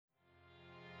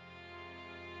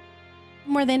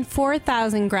More than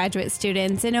 4,000 graduate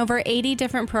students in over 80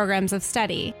 different programs of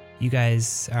study. You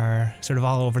guys are sort of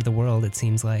all over the world, it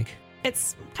seems like.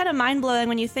 It's kind of mind-blowing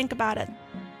when you think about it.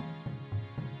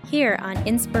 Here on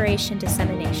Inspiration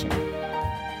Dissemination.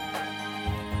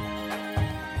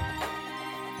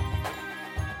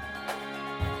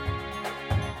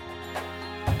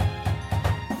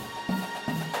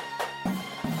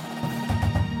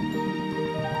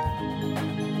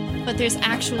 But there's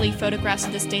actually photographs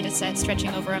of this data set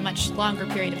stretching over a much longer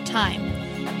period of time.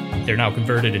 They're now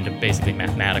converted into basically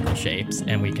mathematical shapes,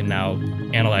 and we can now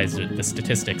analyze the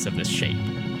statistics of this shape.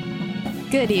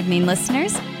 Good evening,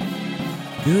 listeners.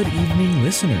 Good evening,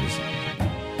 listeners.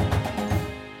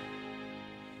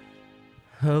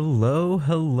 Hello,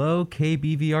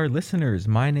 KBVR listeners.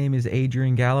 My name is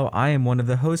Adrian Gallo. I am one of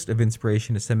the hosts of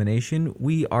Inspiration Dissemination.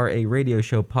 We are a radio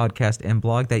show, podcast, and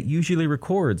blog that usually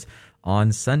records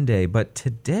on Sunday, but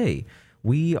today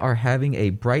we are having a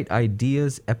Bright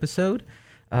Ideas episode.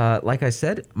 Like I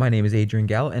said, my name is Adrian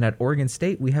Gallo, and at Oregon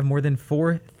State, we have more than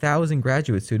 4,000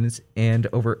 graduate students and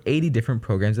over 80 different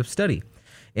programs of study.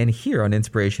 And here on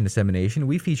Inspiration Dissemination,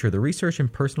 we feature the research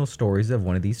and personal stories of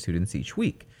one of these students each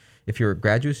week. If you're a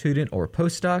graduate student or a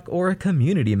postdoc or a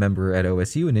community member at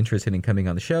OSU and interested in coming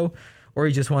on the show, or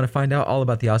you just want to find out all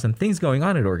about the awesome things going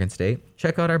on at Oregon State,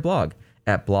 check out our blog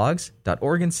at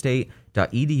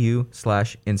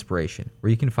blogs.oregonstate.edu/inspiration, where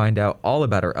you can find out all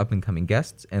about our up-and-coming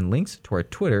guests and links to our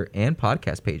Twitter and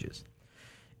podcast pages.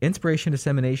 Inspiration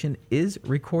Dissemination is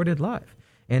recorded live,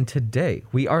 and today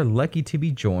we are lucky to be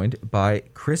joined by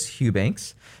Chris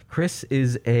Eubanks. Chris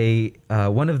is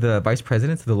one of the vice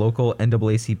presidents of the local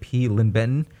NAACP Lynn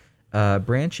Benton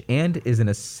branch and is an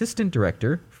assistant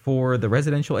director for the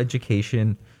residential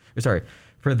education at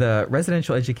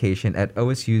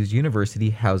OSU's University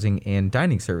Housing and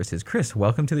Dining Services. Chris,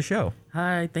 welcome to the show.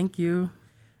 Hi, thank you.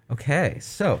 Okay,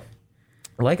 so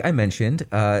like I mentioned,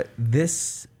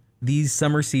 these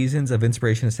summer seasons of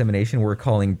Inspiration Dissemination we're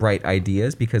calling Bright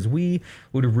Ideas because we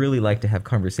would really like to have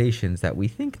conversations that we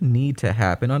think need to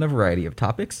happen on a variety of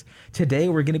topics. Today,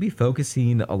 we're going to be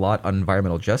focusing a lot on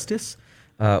environmental justice,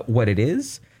 what it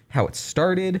is, how it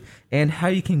started, and how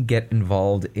you can get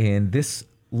involved in this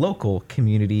local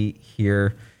community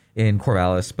here in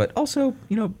Corvallis, but also,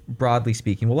 broadly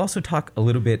speaking. We'll also talk a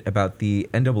little bit about the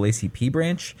NAACP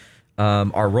branch,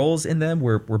 our roles in them.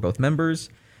 We're both members,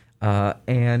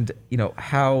 and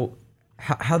how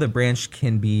the branch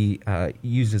can be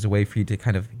used as a way for you to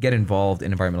kind of get involved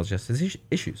in environmental justice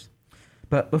issues.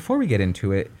 But before we get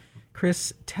into it,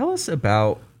 Chris, tell us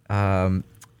about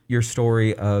your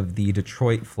story of the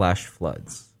Detroit flash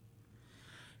floods.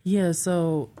 Yeah,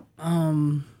 so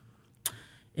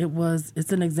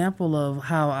it's an example of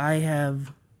how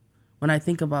when I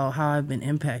think about how I've been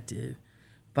impacted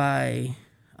by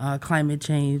climate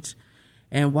change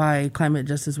and why climate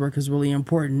justice work is really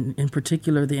important, in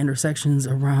particular the intersections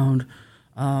around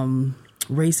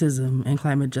racism and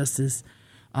climate justice.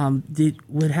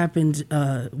 What's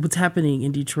happening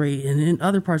in Detroit and in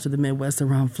other parts of the Midwest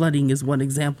around flooding is one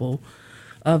example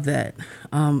of that.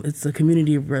 It's the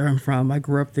community where I'm from. I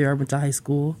grew up there. I went to high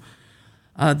school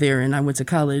there, and I went to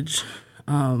college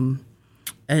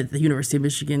at the University of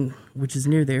Michigan, which is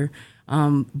near there.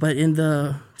 But in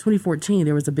the 2014,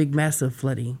 there was a big, massive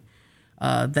flooding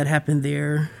that happened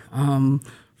there from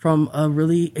a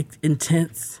really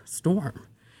intense storm.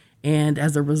 And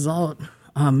as a result,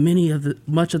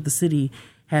 much of the city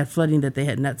had flooding that they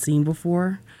had not seen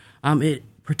before. It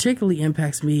particularly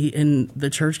impacts me in the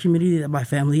church community that my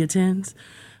family attends,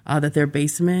 that their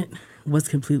basement was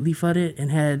completely flooded and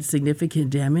had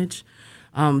significant damage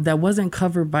that wasn't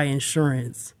covered by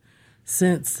insurance,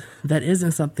 since that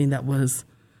isn't something that was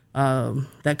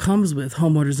that comes with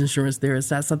homeowners insurance there. It's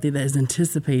not something that is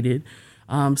anticipated.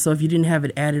 So if you didn't have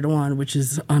it added on, which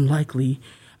is unlikely,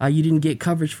 you didn't get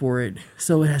coverage for it.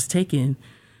 So it has taken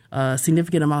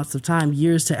significant amounts of time,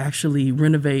 years, to actually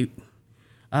renovate,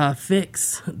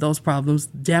 fix those problems.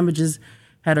 Damages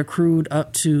had accrued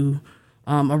up to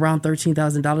around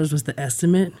 $13,000 was the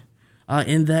estimate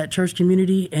in that church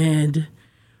community. And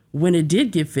when it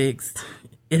did get fixed,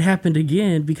 it happened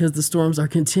again because the storms are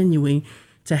continuing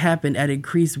to happen at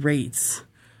increased rates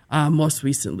most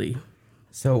recently.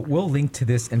 So we'll link to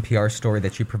this NPR story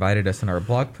that you provided us in our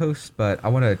blog post, but I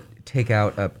want to take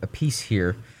out a piece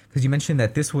here because you mentioned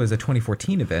that this was a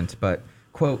 2014 event, but,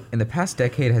 quote, in the past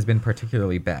decade has been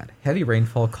particularly bad. Heavy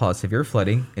rainfall caused severe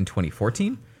flooding in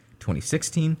 2014,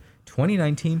 2016,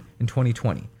 2019, and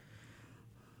 2020,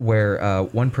 where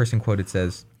one person quoted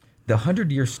says, the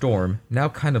 100-year storm now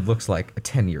kind of looks like a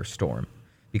 10-year storm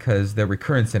because the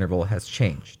recurrence interval has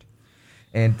changed.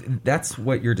 And that's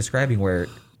what you're describing, where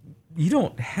you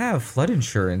don't have flood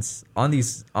insurance on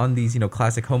these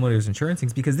classic homeowners insurance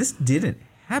things, because this didn't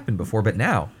happen before, but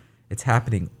now it's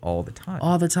happening all the time.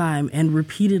 All the time and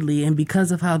repeatedly, and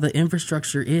because of how the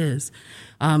infrastructure is,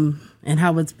 and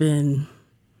how it's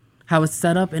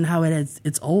set up and how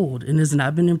it's old and has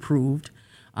not been improved.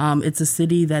 It's a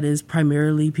city that is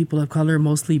primarily people of color,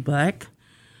 mostly Black,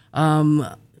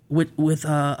 with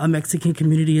a Mexican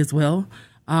community as well.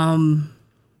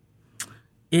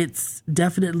 It's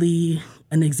definitely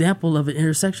an example of an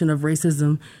intersection of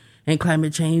racism and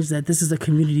climate change, that this is a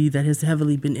community that has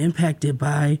heavily been impacted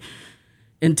by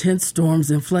intense storms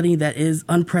and flooding that is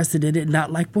unprecedented,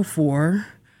 not like before.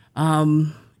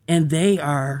 And they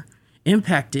are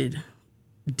impacted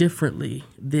differently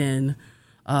than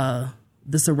the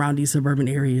surrounding suburban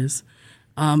areas.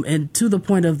 And to the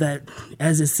point of that,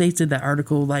 as it states in that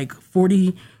article, like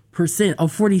 40% or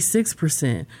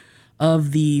 46%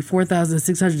 of the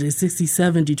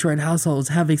 4,667 Detroit households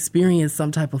have experienced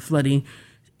some type of flooding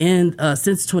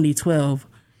since 2012,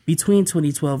 between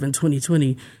 2012 and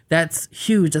 2020. That's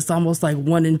huge. That's almost like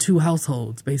 1 in 2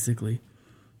 households, basically.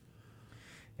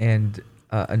 And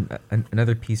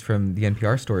another piece from the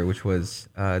NPR story, which was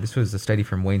this was a study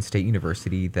from Wayne State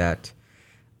University, that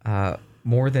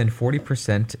more than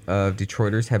 40% of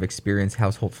Detroiters have experienced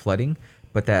household flooding,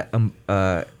 but that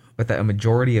a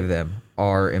majority of them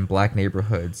are in Black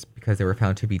neighborhoods, because they were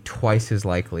found to be twice as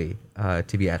likely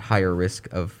to be at higher risk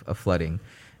of flooding,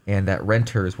 and that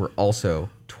renters were also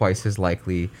twice as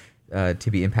likely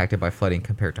to be impacted by flooding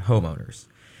compared to homeowners.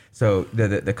 So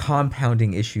the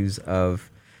compounding issues of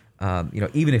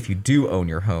even if you do own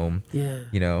your home,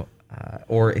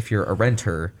 or if you're a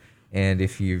renter, and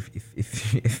if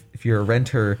you're a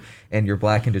renter and you're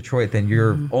Black in Detroit, then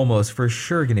you're almost for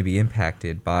sure going to be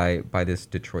impacted by this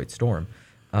Detroit storm.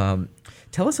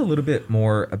 Tell us a little bit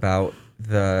more about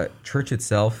the church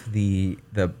itself, the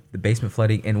basement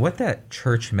flooding, and what that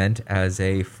church meant as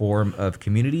a form of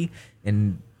community,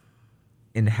 and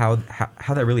how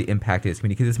that really impacted its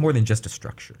community, because it's more than just a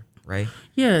structure, right?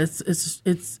 Yeah,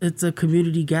 it's a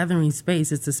community gathering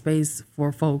space. It's a space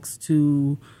for folks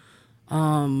to,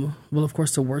 of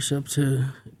course, to worship, to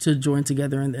join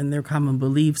together in their common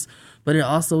beliefs, but it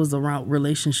also is around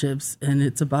relationships, and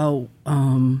it's about,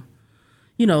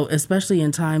 especially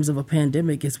in times of a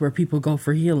pandemic, it's where people go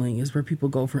for healing, it's where people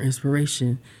go for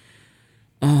inspiration.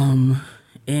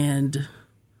 And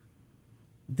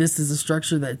this is a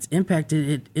structure that's impacted.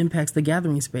 It impacts the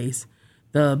gathering space.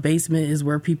 The basement is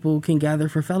where people can gather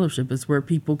for fellowship. It's where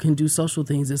people can do social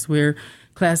things. It's where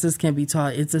classes can be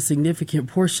taught. It's a significant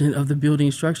portion of the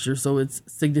building structure, so it's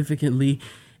significantly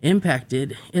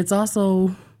impacted. It's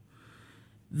also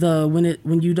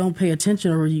when you don't pay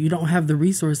attention, or you don't have the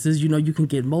resources, you can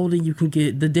get molding.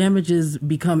 The damages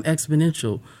become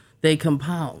exponential. They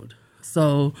compound.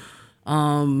 So,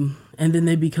 and then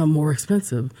they become more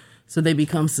expensive. So they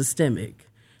become systemic.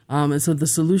 And so the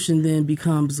solution then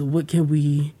becomes,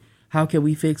 how can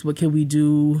we fix, what can we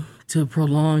do to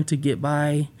prolong, to get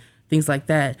by, things like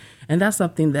that. And that's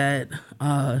something that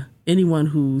anyone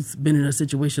who's been in a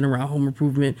situation around home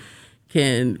improvement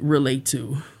can relate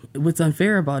to. What's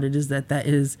unfair about it is that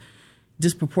is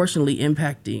disproportionately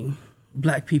impacting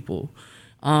Black people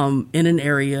in an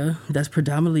area that's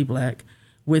predominantly Black,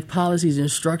 with policies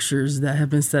and structures that have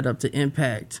been set up to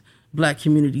impact Black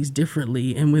communities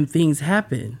differently. And when things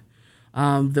happen,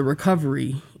 the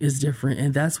recovery is different.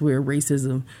 And that's where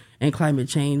racism and climate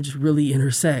change really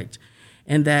intersect.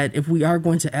 And that if we are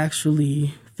going to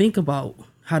actually think about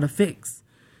how to fix,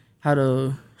 how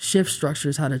to shift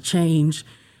structures, how to change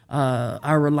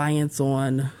our reliance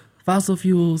on fossil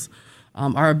fuels,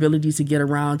 our ability to get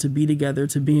around, to be together,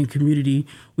 to be in community,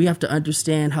 we have to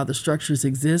understand how the structures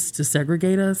exist to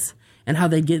segregate us, and how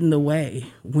they get in the way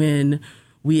when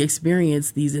we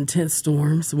experience these intense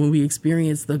storms, when we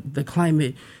experience the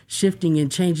climate shifting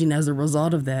and changing as a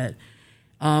result of that.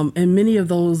 And many of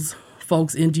those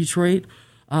folks in Detroit,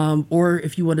 or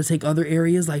if you want to take other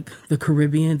areas like the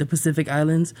Caribbean, the Pacific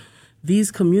Islands,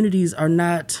 these communities are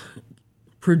not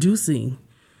producing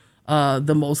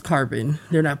the most carbon.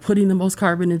 They're not putting the most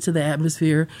carbon into the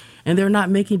atmosphere, and they're not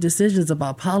making decisions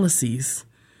about policies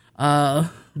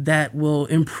that will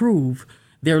improve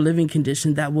their living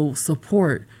condition, that will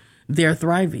support their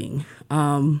thriving.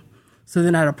 So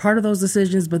they're not a part of those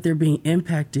decisions, but they're being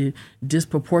impacted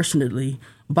disproportionately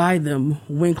by them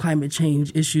when climate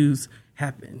change issues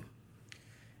happen.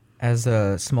 As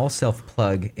a small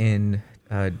self-plug, in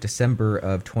December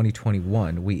of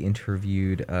 2021, we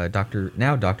interviewed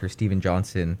Dr. Stephen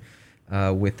Johnson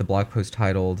with the blog post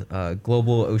titled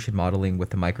Global Ocean Modeling with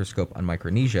the Microscope on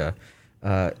Micronesia.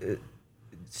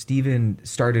 Stephen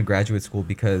started graduate school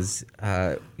because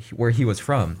where he was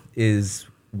from is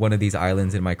one of these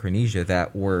islands in Micronesia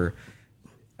that were,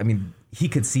 I mean, he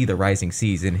could see the rising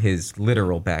seas in his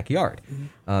literal backyard.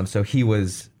 So he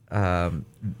was,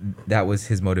 that was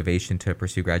his motivation to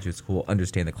pursue graduate school,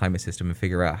 understand the climate system, and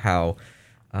figure out how,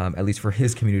 at least for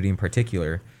his community in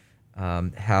particular,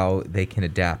 how they can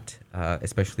adapt,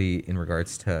 especially in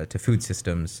regards to food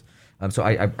systems. So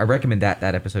I recommend that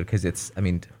episode because it's, I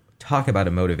mean, talk about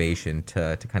a motivation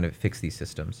to kind of fix these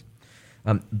systems.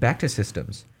 Back to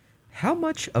systems. How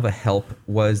much of a help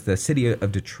was the city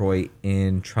of Detroit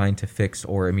in trying to fix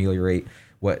or ameliorate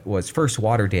what was first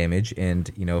water damage? And,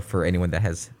 you know, for anyone that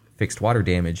has fixed water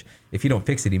damage, if you don't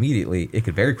fix it immediately, it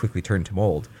could very quickly turn to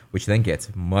mold, which then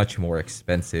gets much more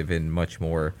expensive and much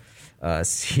more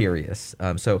serious.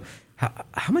 So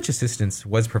how much assistance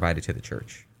was provided to the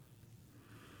church?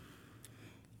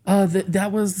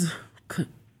 That was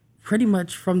pretty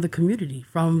much from the community,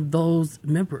 from those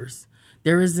members.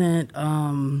 There isn't,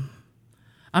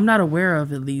 I'm not aware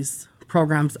of at least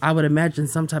programs. I would imagine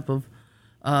some type of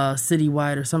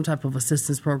citywide or some type of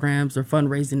assistance programs or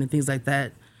fundraising and things like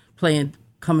that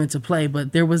come into play.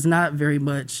 But there was not very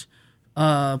much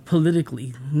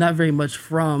politically, not very much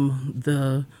from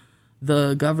the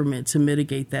government to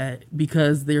mitigate that,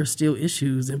 because there are still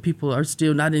issues and people are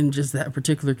still not in just that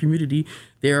particular community.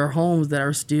 There are homes that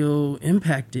are still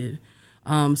impacted.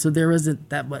 So there isn't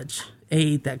that much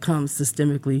aid that comes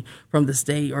systemically from the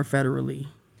state or federally.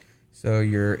 So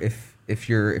if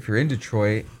you're in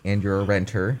Detroit and you're a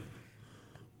renter,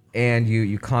 and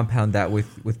you compound that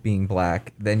with being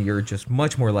black, then you're just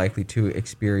much more likely to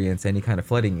experience any kind of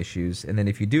flooding issues. And then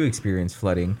if you do experience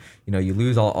flooding, you know, you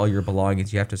lose all your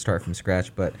belongings. You have to start from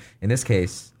scratch. But in this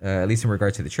case, at least in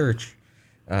regard to the church,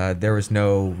 there was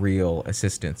no real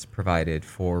assistance provided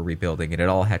for rebuilding, and it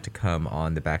all had to come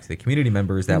on the backs of the community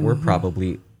members that were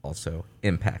probably also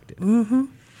impacted.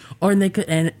 Or they could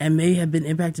and may have been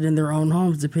impacted in their own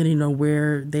homes, depending on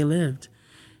where they lived.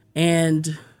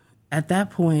 And at that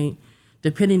point,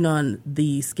 depending on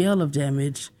the scale of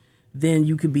damage, then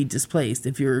you could be displaced.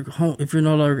 If you're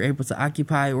no longer able to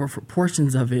occupy, or for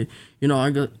portions of it, you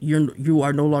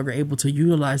are no longer able to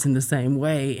utilize in the same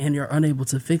way, and you're unable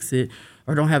to fix it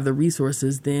or don't have the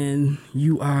resources, then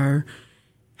you are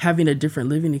having a different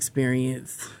living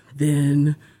experience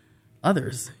than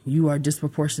others. You are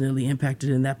disproportionately impacted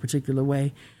in that particular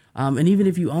way. And even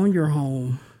if you own your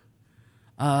home,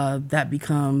 that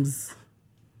becomes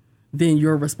then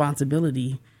your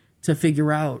responsibility to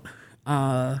figure out,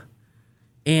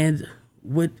 and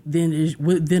what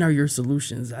then are your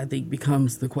solutions, I think,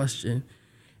 becomes the question.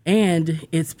 And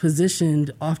it's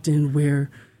positioned often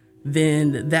where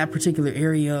then that particular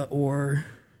area or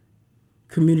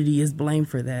community is blamed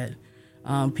for that.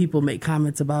 People make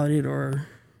comments about it or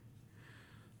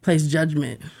place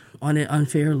judgment on it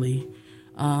unfairly,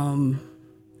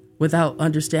 without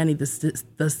understanding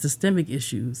the systemic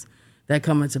issues that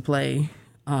come into play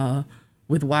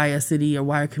with why a city or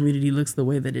why a community looks the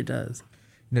way that it does.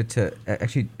 You know, to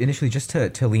actually initially just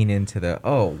to lean into the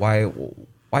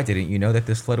why didn't you know that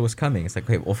this flood was coming? It's like,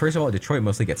 okay, well, first of all, Detroit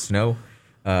mostly gets snow.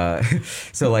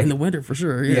 So like in the winter for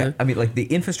sure. Yeah. I mean, like the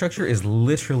infrastructure is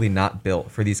literally not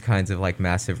built for these kinds of like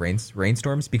massive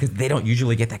rainstorms, because they don't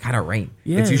usually get that kind of rain.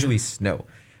 Yeah. It's usually snow.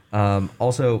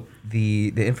 Also,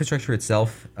 the infrastructure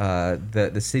itself,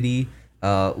 the city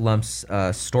lumps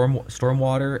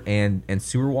stormwater and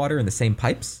sewer water in the same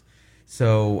pipes.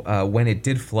 So when it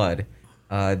did flood,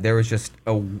 there was just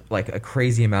a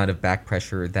crazy amount of back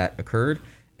pressure that occurred.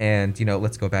 And you know,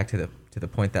 let's go back to the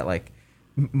point that like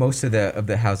most of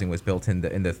the housing was built in the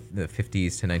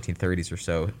 50s to 1930s or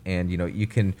so, and you know, you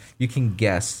can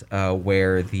guess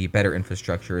where the better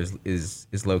infrastructure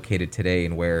is located today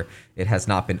and where it has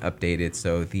not been updated.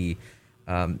 So the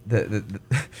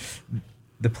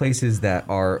places that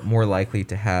are more likely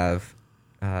to have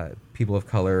people of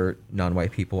color,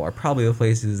 non-white people, are probably the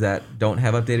places that don't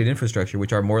have updated infrastructure,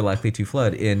 which are more likely to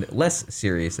flood in less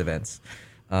serious events.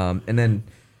 And then,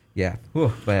 yeah.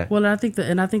 Ooh, well, I think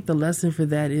the lesson for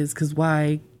that is because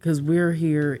we're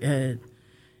here in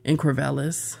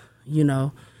Corvallis. You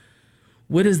know,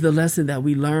 what is the lesson that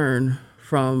we learn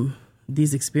from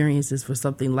these experiences for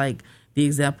something like the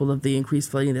example of the increased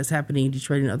flooding that's happening in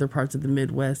Detroit and other parts of the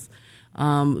Midwest?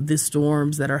 The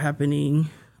storms that are happening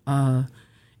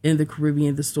in the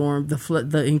Caribbean, the storm, the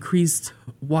flood, the increased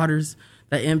waters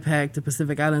that impact the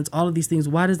Pacific Islands, all of these things.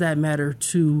 Why does that matter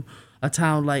to a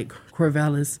town like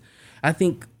Corvallis? I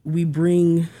think we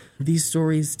bring these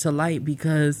stories to light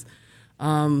because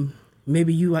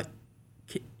maybe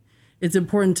it's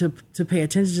important to pay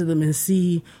attention to them and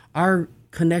see our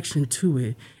connection to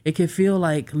it. It can feel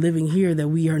like living here that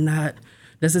we are not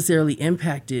necessarily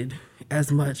impacted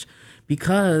as much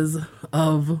because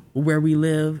of where we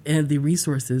live and the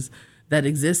resources that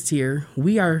exist here.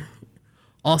 We are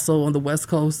also on the West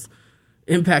Coast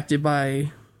impacted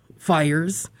by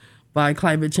fires, by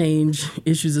climate change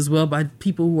issues as well, by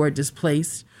people who are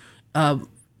displaced,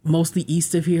 mostly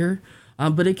east of here.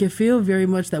 But it can feel very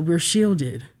much that we're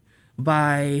shielded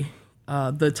by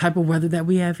the type of weather that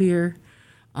we have here,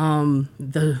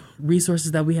 the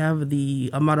resources that we have, the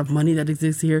amount of money that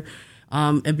exists here.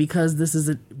 And because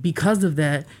because of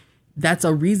that, that's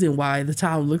a reason why the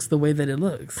town looks the way that it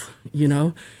looks, you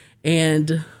know?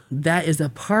 And that is a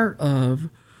part of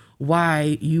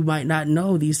why you might not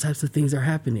know these types of things are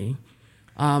happening,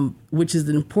 which is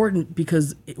important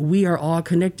because we are all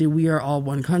connected. We are all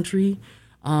one country.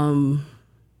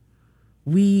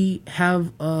 We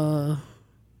have a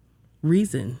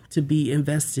reason to be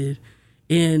invested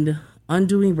in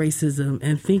undoing racism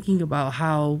and thinking about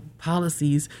how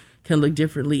policies can look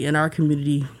differently in our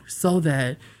community so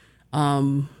that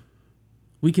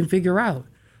we can figure out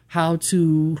how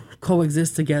to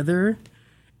coexist together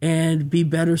and be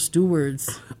better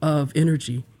stewards of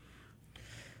energy.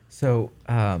 So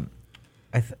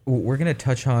we're going to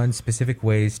touch on specific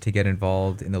ways to get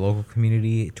involved in the local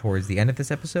community towards the end of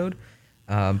this episode.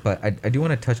 But I do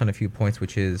want to touch on a few points,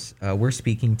 which is we're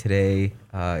speaking today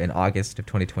in August of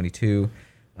 2022.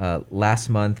 Last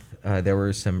month, there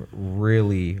were some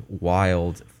really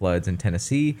wild floods in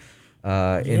Tennessee.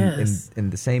 In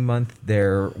the same month,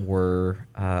 there were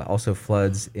also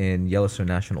floods in Yellowstone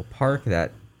National Park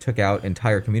that took out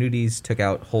entire communities, took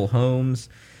out whole homes.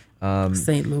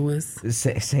 St. Louis.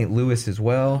 St. Louis as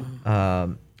well.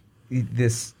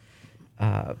 This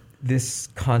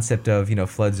concept of,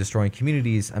 floods destroying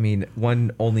communities, I mean,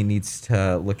 one only needs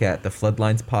to look at the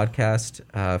Floodlines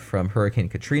podcast from Hurricane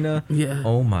Katrina. Yeah.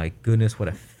 Oh my goodness, what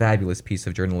a fabulous piece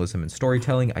of journalism and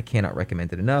storytelling. I cannot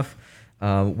recommend it enough.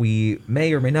 We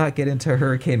may or may not get into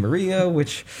Hurricane Maria,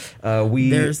 which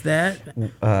there's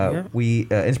that. We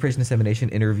Inspiration Dissemination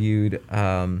interviewed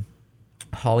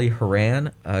Holly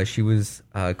Horan. She was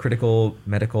a critical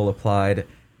medical applied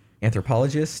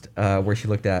anthropologist, where she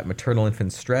looked at maternal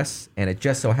infant stress, and it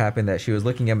just so happened that she was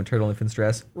looking at maternal infant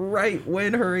stress right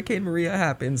when Hurricane Maria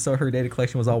happened, so her data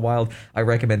collection was all wild. I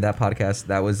recommend that podcast.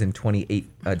 That was in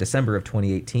December of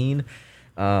 2018.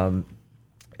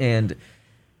 And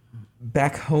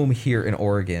back home here in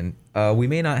Oregon, we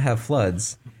may not have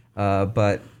floods,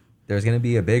 but there's going to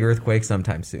be a big earthquake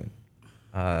sometime soon.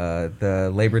 The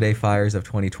Labor Day fires of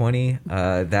 2020,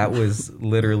 that was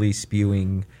literally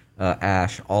spewing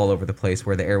ash all over the place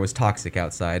where the air was toxic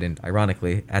outside, and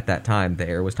ironically, at that time, the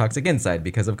air was toxic inside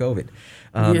because of COVID.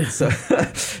 So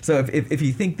if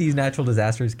you think these natural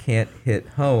disasters can't hit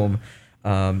home,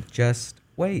 just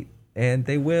wait, and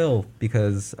they will,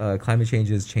 because climate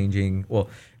change is changing. Well,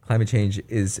 climate change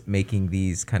is making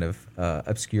these kind of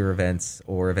obscure events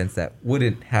or events that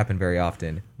wouldn't happen very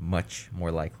often much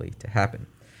more likely to happen.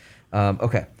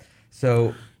 Okay,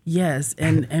 so yes,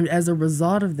 and as a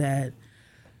result of that,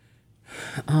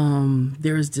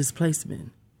 there is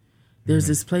displacement. There's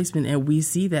displacement, and we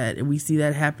see that. And we see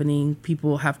that happening.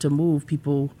 People have to move.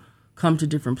 People come to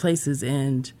different places,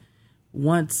 and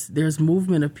once there's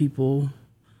movement of people,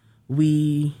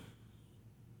 we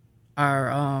are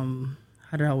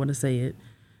how do I want to say it?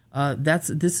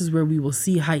 This is where we will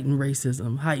see heightened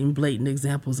racism, heightened blatant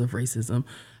examples of racism,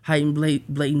 heightened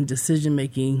blatant decision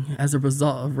making as a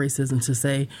result of racism, to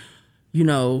say,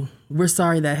 we're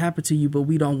sorry that happened to you, but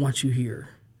we don't want you here.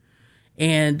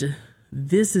 And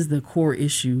this is the core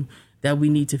issue that we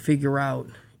need to figure out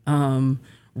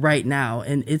right now.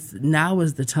 And now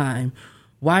is the time.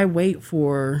 Why wait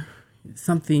for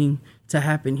something to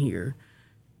happen here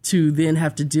to then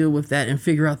have to deal with that and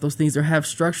figure out those things, or have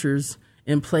structures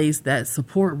in place that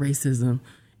support racism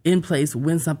in place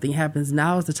when something happens?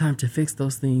 Now is the time to fix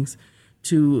those things,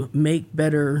 to make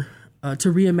better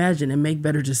to reimagine and make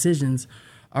better decisions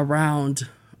around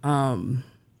our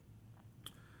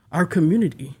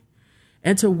community,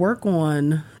 and to work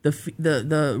on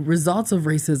the results of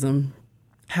racism.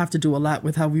 Have to do a lot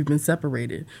with how we've been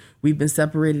separated. We've been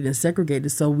separated and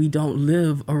segregated, so we don't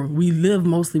live, or we live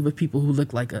mostly with people who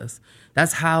look like us.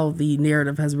 That's how the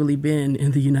narrative has really been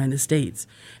in the United States.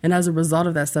 And as a result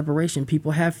of that separation,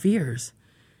 people have fears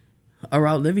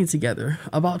about living together,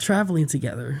 about traveling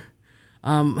together.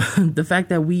 The fact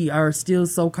that we are still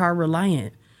so car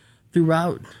reliant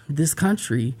throughout this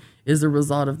country is a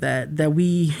result of that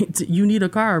you need a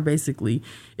car, basically,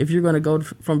 if you're going to go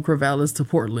from Corvallis to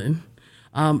Portland.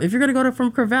 If you're going to go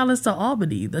from Corvallis to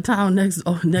Albany, the town next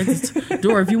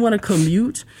door, if you want to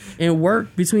commute and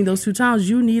work between those two towns,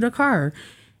 you need a car.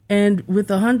 And with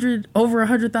over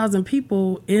 100,000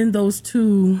 people in those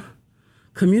two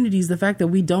communities, the fact that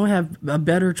we don't have a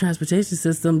better transportation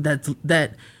system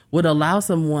that would allow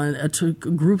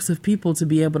groups of people to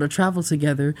be able to travel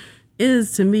together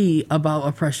is, to me, about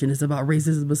oppression. It's about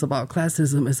racism. It's about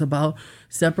classism. It's about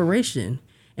separation.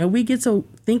 And we get to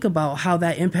think about how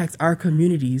that impacts our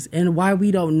communities and why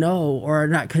we don't know or are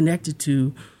not connected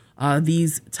to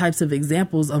these types of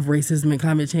examples of racism and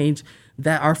climate change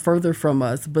that are further from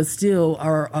us, but still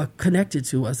are connected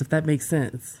to us, if that makes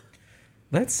sense.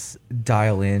 Let's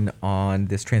dial in on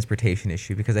this transportation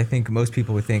issue, because I think most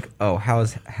people would think, oh, how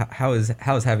is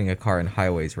having a car in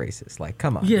highways racist? Like,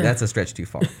 come on, that's a stretch too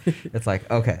far. It's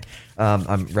like, okay,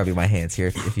 I'm rubbing my hands here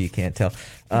if you can't tell.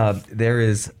 There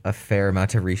is a fair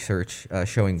amount of research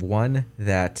showing, one,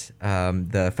 that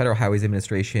the Federal Highways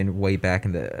Administration, way back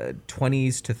in the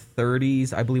 20s to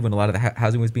 30s, I believe, when a lot of the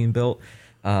housing was being built,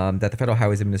 that the Federal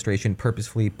Highways Administration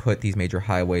purposefully put these major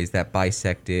highways that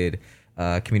bisected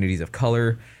communities of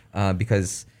color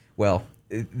because, well,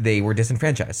 they were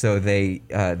disenfranchised, so they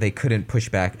couldn't push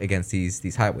back against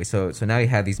these highways. So now you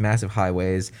have these massive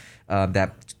highways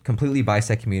that completely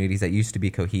bisect communities that used to be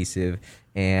cohesive,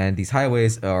 and these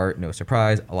highways are, no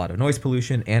surprise, a lot of noise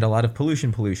pollution and a lot of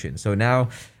pollution. So now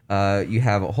you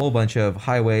have a whole bunch of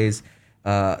highways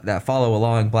that follow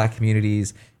along Black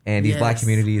communities. And these Black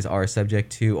communities are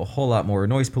subject to a whole lot more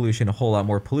noise pollution, a whole lot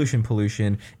more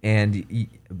pollution. And,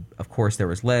 of course, there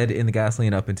was lead in the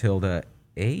gasoline up until the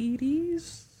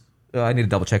 80s. I need to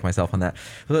double check myself on that.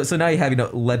 So now you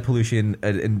have, lead pollution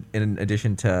in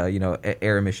addition to,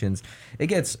 air emissions. It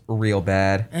gets real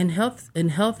bad. And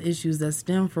health issues that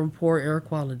stem from poor air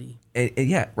quality.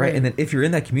 Right. And then if you're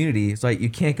in that community, it's like you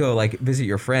can't go visit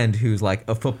your friend who's like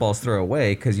a football's throw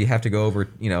away, because you have to go over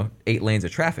 8 lanes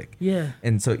of traffic. Yeah.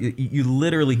 And so you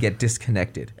literally get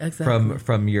disconnected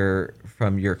from your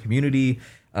community.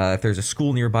 If there's a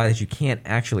school nearby that you can't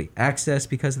actually access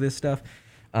because of this stuff,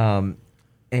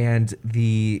 and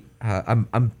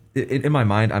I'm in my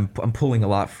mind I'm pulling a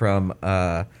lot from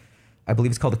I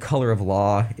believe it's called The Color of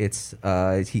Law. It's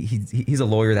he's a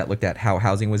lawyer that looked at how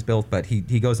housing was built, but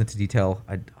he goes into detail.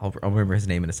 I'll remember his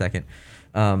name in a second.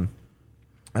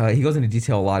 He goes into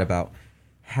detail a lot about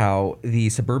how the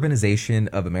suburbanization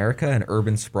of America and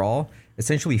urban sprawl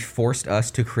essentially forced us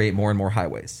to create more and more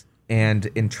highways and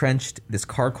entrenched this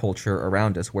car culture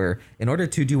around us, where in order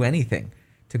to do anything,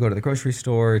 to go to the grocery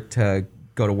store, to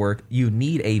go to work, you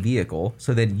need a vehicle.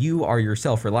 So then you are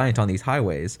yourself reliant on these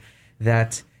highways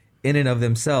that in and of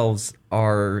themselves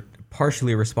are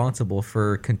partially responsible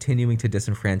for continuing to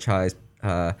disenfranchise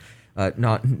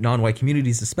non-white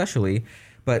communities especially,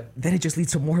 but then it just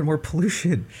leads to more and more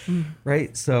pollution,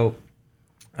 right? So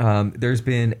there's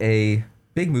been a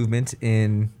big movement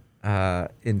in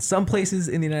some places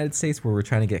in the United States where we're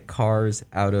trying to get cars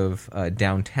out of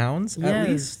downtowns, at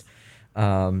least.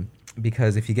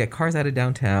 Because if you get cars out of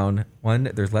downtown,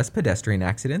 one, there's less pedestrian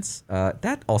accidents.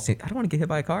 That all seems, I don't want to get hit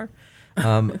by a car.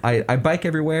 I bike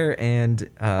everywhere, and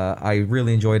I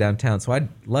really enjoy downtown, so I'd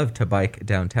love to bike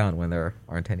downtown when there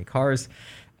aren't any cars.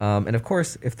 And of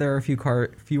course, if there are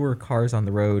fewer cars on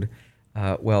the road,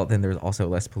 well, then there's also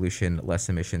less pollution, less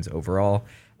emissions overall.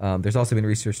 There's also been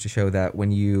research to show that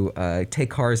when you take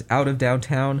cars out of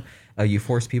downtown, you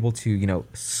force people to,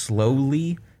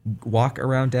 slowly walk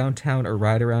around downtown or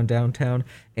ride around downtown.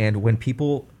 And when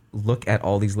people look at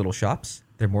all these little shops,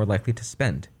 they're more likely to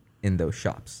spend in those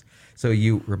shops. So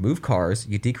you remove cars,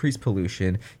 you decrease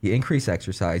pollution, you increase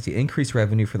exercise, you increase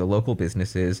revenue for the local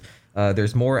businesses.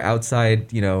 There's more outside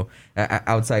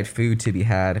food to be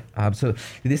had. So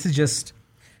this is just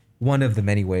one of the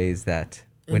many ways that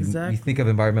when you think of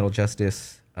environmental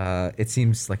justice, it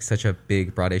seems like such a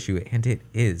big, broad issue, and it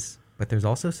is. But there's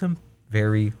also some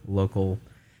very local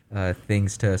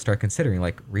things to start considering,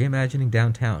 like reimagining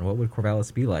downtown. What would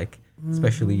Corvallis be like?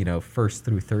 Especially, 1st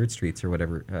through 3rd streets or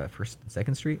whatever, 1st and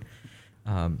 2nd Street.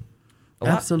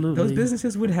 Absolutely. Those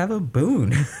businesses would have a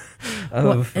boon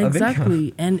of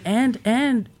exactly. income.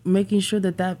 And making sure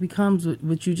that becomes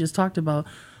what you just talked about,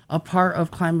 a part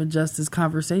of climate justice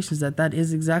conversations, that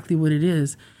is exactly what it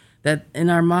is. That in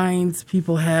our minds, we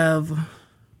have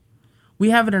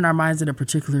it in our minds in a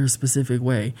particular specific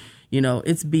way.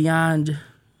 It's beyond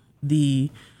the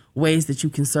ways that you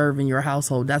can serve in your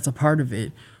household. That's a part of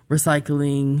it.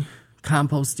 Recycling,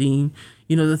 composting,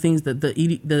 the things that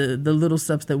the little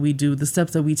steps that we do, the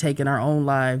steps that we take in our own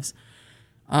lives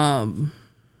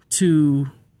to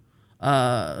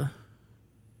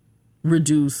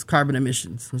reduce carbon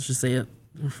emissions. Let's just say it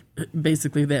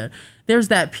basically there's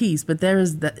that piece, but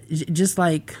there's that, just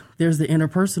like there's the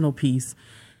interpersonal piece,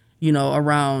 you know,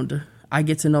 around I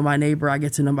get to know my neighbor, I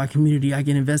get to know my community, I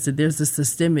get invested. There's the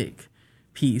systemic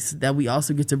piece that we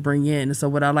also get to bring in. And so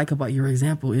what I like about your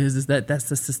example is that that's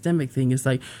the systemic thing. It's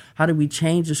like, how do we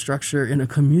change the structure in a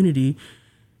community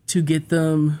to get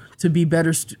them to be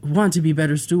better, to be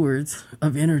better stewards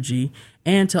of energy,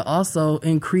 and to also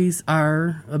increase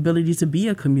our ability to be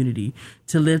a community,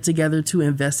 to live together, to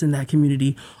invest in that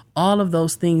community. All of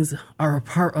those things are a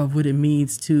part of what it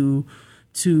means to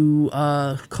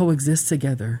coexist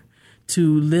together,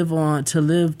 to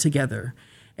live together.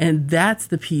 And that's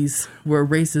the piece where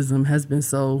racism has been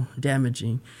so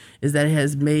damaging, is that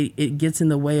it gets in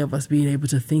the way of us being able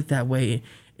to think that way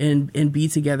and be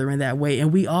together in that way.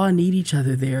 And we all need each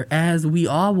other there, as we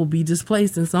all will be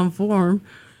displaced in some form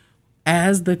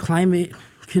as the climate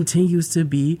continues to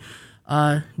be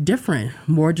different,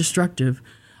 more destructive.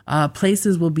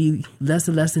 Places will be less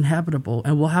and less inhabitable,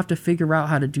 and we'll have to figure out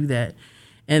how to do that.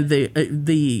 And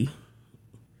the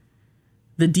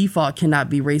default cannot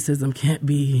be racism, can't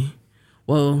be,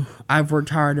 well, I've worked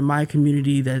hard in my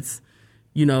community that's,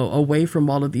 you know, away from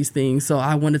all of these things, so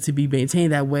I want it to be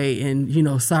maintained that way, and, you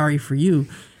know, sorry for you,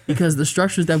 because the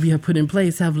structures that we have put in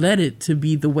place have led it to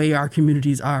be the way our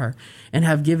communities are, and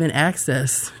have given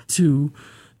access to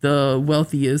the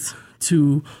wealthiest,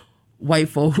 to white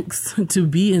folks, to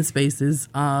be in spaces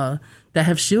that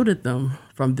have shielded them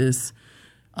from this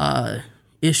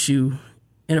issue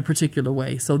in a particular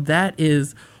way. So that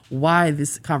is why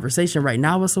this conversation right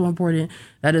now is so important.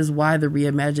 That is why the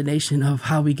reimagination of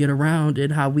how we get around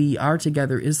and how we are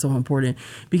together is so important,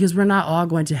 because we're not all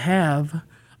going to have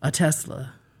a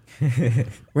Tesla.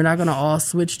 We're not going to all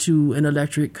switch to an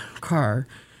electric car.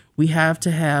 We have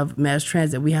to have mass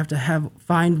transit. We have to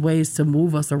find ways to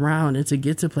move us around and to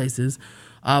get to places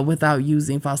without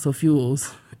using fossil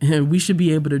fuels. And we should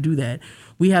be able to do that.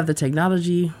 We have the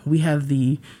technology, we have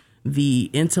the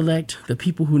intellect, the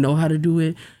people who know how to do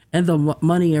it, and the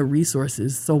money and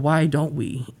resources. So why don't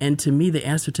we? And to me, the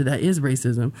answer to that is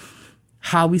racism.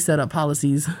 How we set up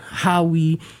policies, how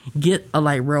we get a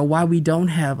light rail, why we don't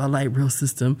have a light rail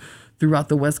system throughout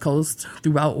the West Coast,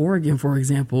 throughout Oregon, for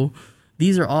example.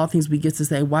 These are all things we get to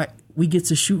say, why we get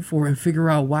to shoot for and figure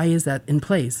out why is that in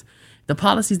place. The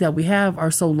policies that we have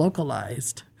are so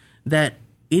localized that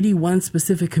any one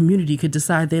specific community could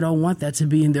decide they don't want that to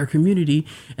be in their community,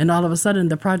 and all of a sudden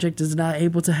the project is not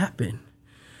able to happen.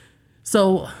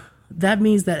 So that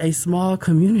means that a small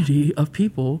community of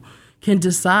people can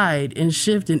decide and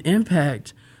shift and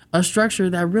impact a structure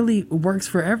that really works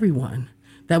for everyone,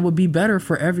 that would be better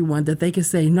for everyone, that they can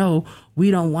say, no,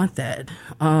 we don't want that.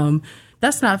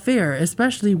 That's not fair,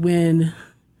 especially when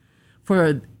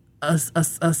for a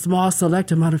small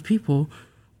select amount of people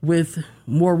with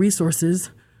more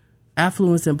resources,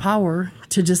 affluence, and power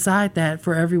to decide that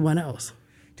for everyone else.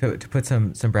 To put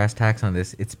some brass tacks on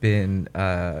this, it's been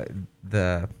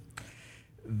the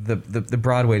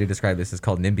broad way to describe this is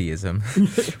called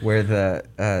NIMBYism, where the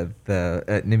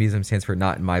NIMBYism stands for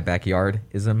not in my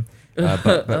backyard-ism.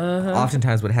 But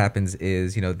oftentimes what happens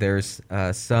is, you know, there's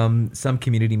some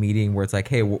community meeting where it's like,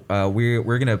 hey,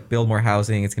 we're gonna build more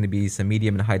housing. It's gonna be some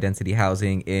medium and high density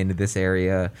housing in this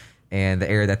area, and the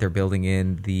area that they're building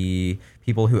in, the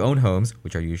people who own homes,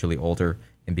 which are usually older,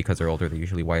 and because they're older, they're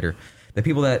usually whiter. The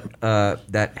people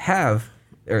that have,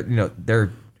 or, you know,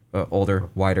 they're older,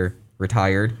 whiter,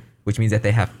 retired, which means that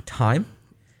they have time,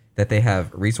 that they have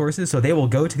resources, so they will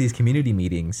go to these community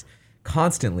meetings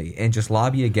constantly and just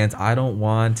lobby against, I don't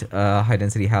want high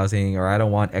density housing, or I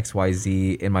don't want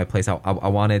XYZ in my place. I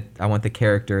want the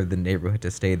character of the neighborhood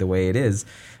to stay the way it is.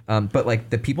 But like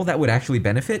the people that would actually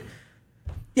benefit,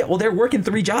 yeah, well, they're working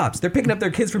 3 jobs. They're picking up their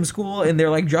kids from school and they're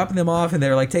like dropping them off and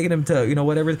they're like taking them to, you know,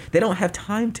 whatever. They don't have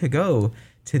time to go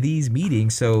to these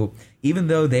meetings. So even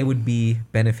though they would be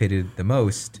benefited the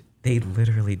most, they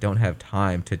literally don't have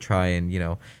time to try and, you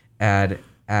know, add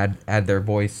their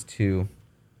voice to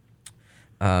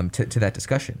that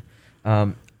discussion.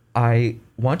 I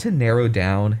want to narrow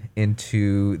down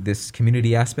into this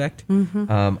community aspect.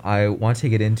 Mm-hmm. I want to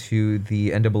get into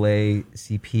the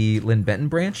NAACP Lynn Benton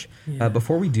branch. Yeah.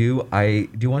 Before we do, I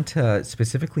do want to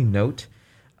specifically note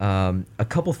a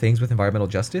couple things with environmental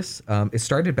justice. It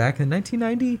started back in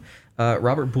 1990.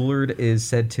 Robert Bullard is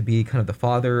said to be kind of the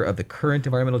father of the current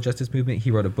environmental justice movement.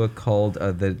 He wrote a book called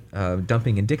The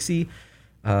Dumping in Dixie.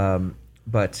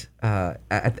 But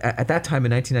at that time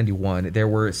in 1991, there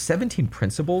were 17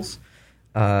 principles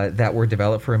that were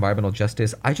developed for environmental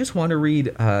justice. I just want to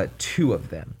read 2 of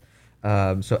them.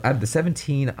 So out of the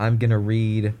 17, I'm going to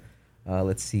read,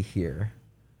 let's see here.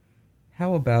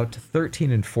 how about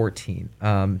 13 and 14?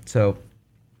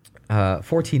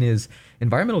 14 is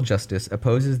environmental justice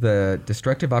opposes the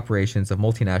destructive operations of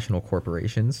multinational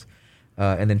corporations.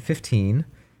 And then 15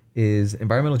 is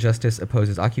environmental justice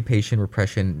opposes occupation,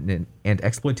 repression, and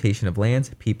exploitation of lands,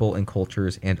 people, and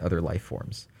cultures, and other life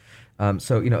forms.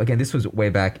 Again, this was way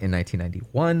back in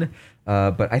 1991,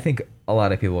 but I think a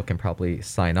lot of people can probably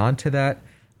sign on to that.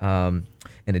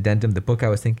 An addendum, the book I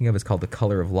was thinking of is called The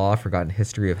Color of Law, Forgotten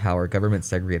History of How Our Government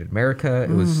Segregated America. It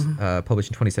was published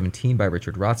in 2017 by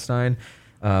Richard Rothstein.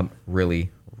 Really,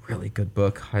 really good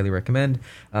book. Highly recommend.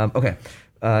 Okay.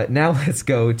 Now let's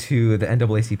go to the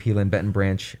NAACP Lynn Benton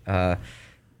branch.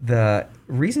 The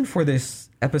reason for this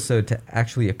episode to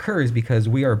actually occur is because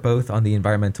we are both on the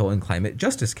Environmental and Climate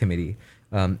Justice Committee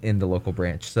in the local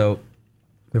branch. So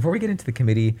before we get into the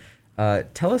committee,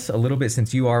 tell us a little bit,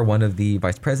 since you are one of the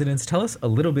vice presidents, tell us a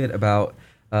little bit about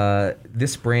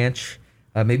this branch,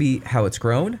 maybe how it's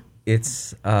grown,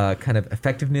 its kind of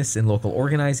effectiveness in local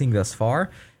organizing thus far,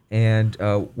 and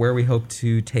where we hope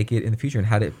to take it in the future, and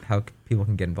how people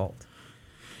can get involved.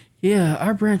 Yeah,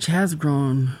 our branch has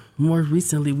grown. More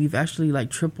recently, we've actually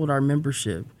tripled our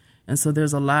membership. And so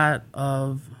there's a lot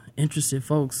of interested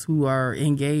folks who are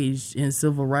engaged in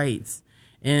civil rights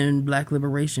and Black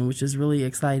liberation, which is really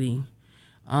exciting.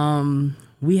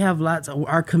 We have lots of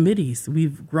our committees.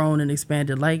 We've grown and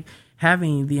expanded, like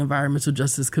having the Environmental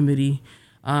Justice Committee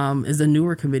is a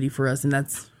newer committee for us, and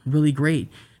that's really great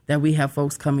that we have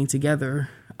folks coming together.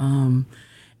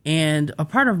 And a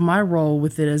part of my role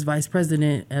with it as vice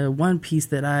president, one piece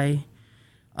that I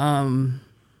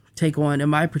take on in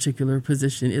my particular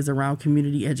position is around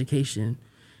community education,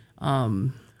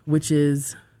 which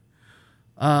is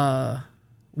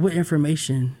what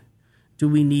information do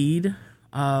we need?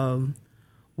 How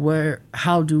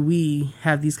do we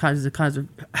have these kinds of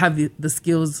have the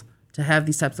skills to have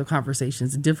these types of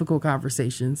conversations, difficult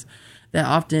conversations that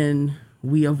often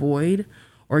we avoid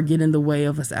or get in the way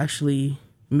of us actually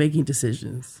making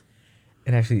decisions.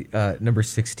 And actually, number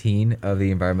 16 of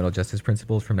the Environmental Justice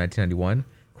Principles from 1991,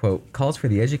 quote, calls for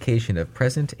the education of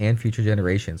present and future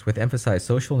generations with emphasized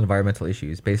social and environmental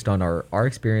issues based on our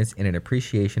experience and an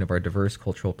appreciation of our diverse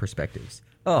cultural perspectives.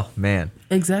 Oh, man.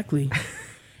 Exactly.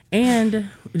 And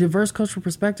diverse cultural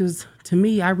perspectives, to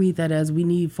me, I read that as we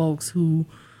need folks with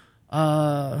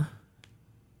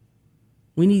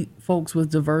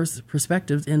diverse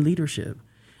perspectives in leadership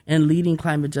and leading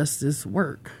climate justice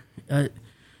work.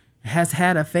 Has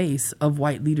had a face of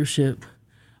white leadership,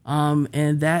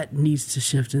 and that needs to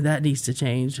shift and that needs to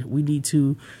change. We need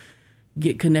to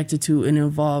get connected to and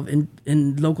involved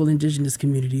in local indigenous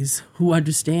communities who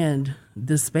understand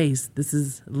this space. This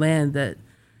is land that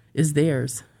is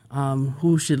theirs,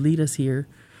 who should lead us here,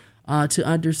 to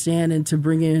understand and to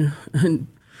bring in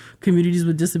communities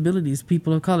with disabilities,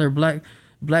 people of color,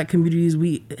 black communities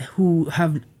who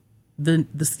have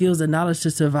the skills and knowledge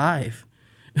to survive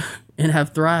and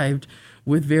have thrived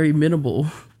with very minimal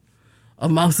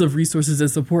amounts of resources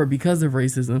and support because of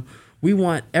racism. We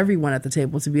want everyone at the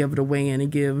table to be able to weigh in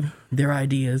and give their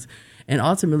ideas. And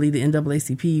ultimately, the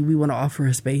NAACP, we want to offer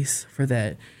a space for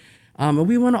that. And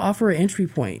we want to offer an entry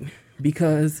point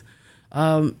because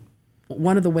one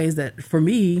of the ways that, for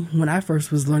me, when I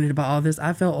first was learning about all this,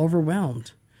 I felt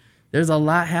overwhelmed. There's a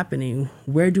lot happening.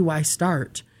 Where do I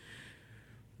start?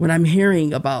 When I'm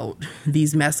hearing about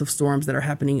these massive storms that are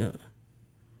happening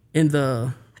in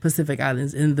the Pacific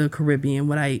Islands, in the Caribbean,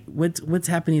 what's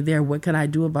happening there? What can I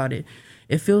do about it?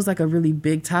 It feels like a really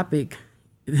big topic.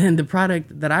 And the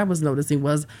product that I was noticing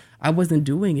was I wasn't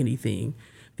doing anything.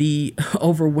 The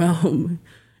overwhelming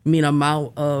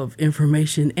amount of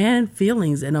information and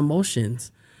feelings and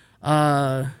emotions,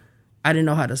 I didn't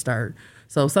know how to start.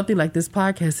 So something like this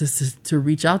podcast is to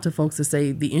reach out to folks to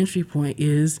say the entry point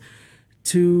is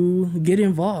to get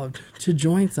involved, to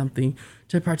join something,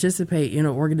 to participate in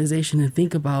an organization and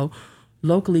think about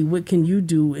locally, what can you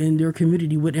do in your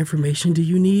community? What information do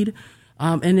you need?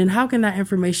 And then how can that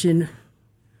information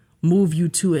move you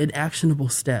to an actionable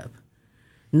step?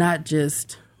 Not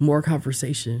just more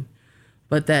conversation,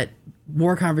 but that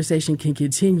more conversation can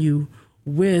continue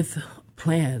with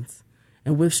plans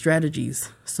and with strategies.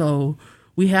 So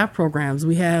we have programs.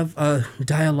 We have a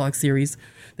dialogue series,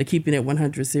 the Keeping It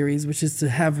 100 series, which is to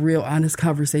have real honest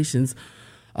conversations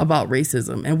about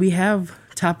racism. And we have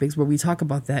topics where we talk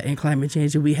about that in climate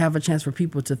change, and we have a chance for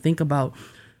people to think about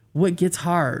what gets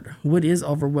hard, what is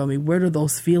overwhelming, where are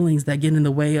those feelings that get in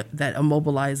the way that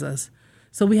immobilize us.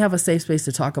 So we have a safe space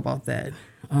to talk about that.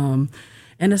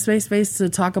 And a safe space to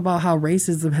talk about how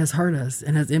racism has hurt us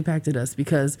and has impacted us,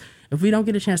 because if we don't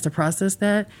get a chance to process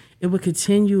that, it will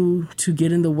continue to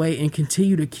get in the way and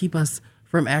continue to keep us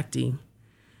from acting.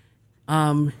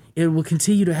 It will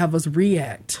continue to have us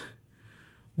react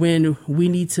when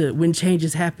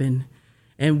changes happen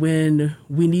and when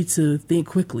we need to think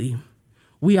quickly.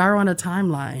 We are on a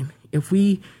timeline. If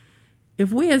we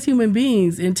as human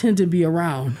beings intend to be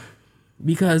around,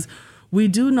 because we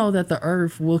do know that the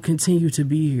earth will continue to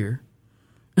be here.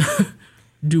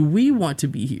 Do we want to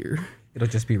be here? It'll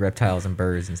just be reptiles and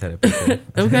birds instead of people.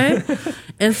 Okay.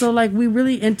 And so like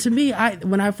and to me,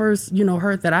 when I first,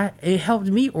 heard that, it helped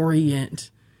me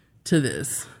orient to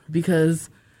this, because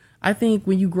I think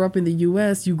when you grow up in the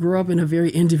US, you grow up in a very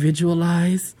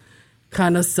individualized,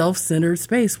 kind of self-centered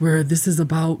space where this is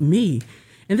about me.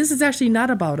 And this is actually not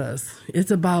about us.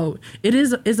 It's about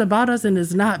us, and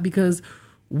it's not, because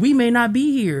we may not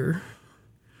be here,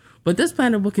 but this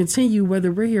planet will continue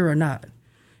whether we're here or not.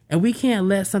 And we can't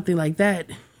let something like that,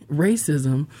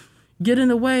 racism, get in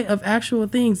the way of actual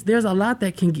things. There's a lot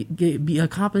that can be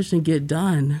accomplished and get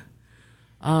done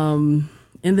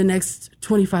in the next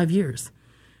 25 years,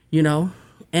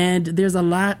 and there's a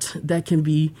lot that can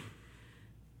be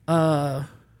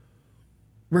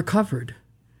recovered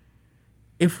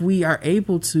if we are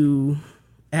able to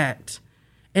act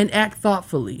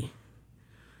thoughtfully.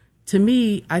 To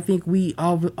me, I think we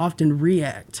often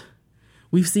react.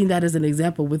 We've seen that as an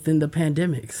example within the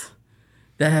pandemics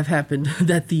that have happened,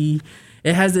 it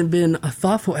hasn't been a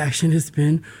thoughtful action, it's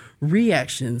been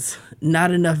reactions,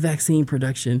 not enough vaccine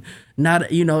production,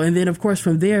 and then of course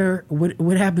from there,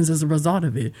 what happens as a result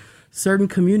of it? Certain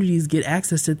communities get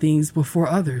access to things before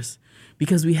others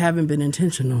because we haven't been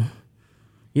intentional.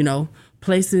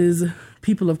 Places,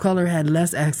 people of color had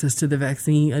less access to the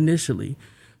vaccine initially.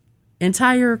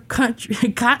 Entire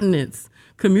continents,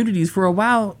 communities, for a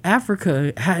while,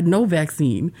 Africa had no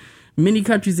vaccine. Many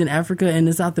countries in Africa and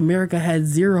in South America had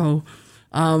zero,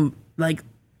 a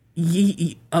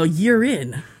year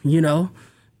in,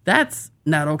 that's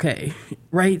not okay,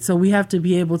 right? So we have to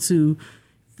be able to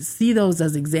see those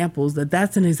as examples,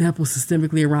 that's an example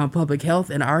systemically around public health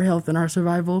and our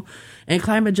survival. And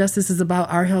climate justice is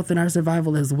about our health and our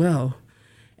survival as well.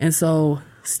 And so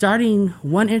starting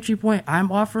one entry point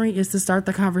I'm offering is to start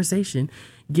the conversation,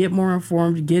 get more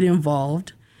informed, get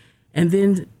involved. And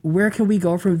then where can we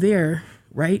go from there,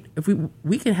 right? If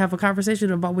we can have a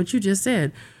conversation about what you just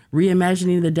said,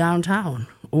 reimagining the downtown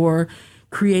or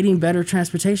creating better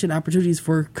transportation opportunities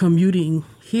for commuting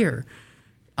here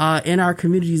in our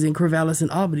communities in Corvallis and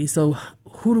Albany. So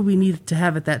who do we need to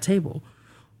have at that table?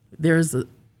 There's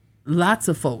lots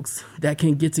of folks that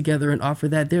can get together and offer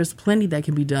that. There's plenty that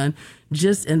can be done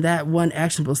just in that one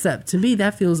actionable step. To me,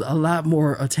 that feels a lot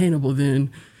more attainable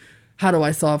than how do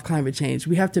I solve climate change?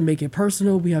 We have to make it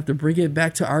personal. We have to bring it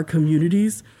back to our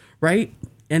communities, right?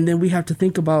 And then we have to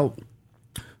think about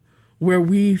where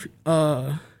we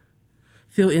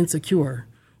feel insecure,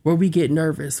 where we get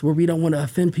nervous, where we don't want to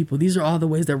offend people. These are all the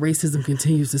ways that racism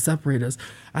continues to separate us.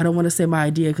 I don't want to say my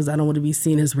idea because I don't want to be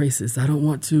seen as racist. I don't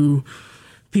want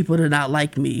people to not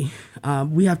like me.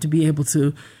 We have to be able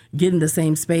to get in the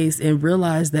same space and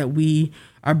realize that we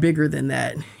are bigger than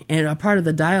that. And a part of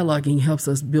the dialoguing helps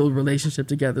us build relationship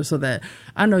together so that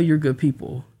I know you're good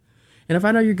people. And if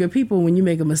I know you're good people, when you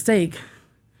make a mistake,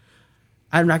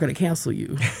 I'm not going to cancel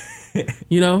you,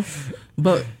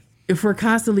 But if we're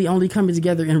constantly only coming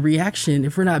together in reaction,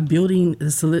 if we're not building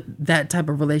that type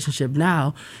of relationship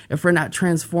now, if we're not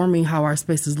transforming how our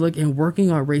spaces look and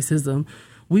working on racism,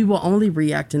 we will only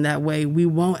react in that way. We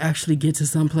won't actually get to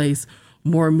someplace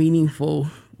more meaningful.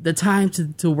 The time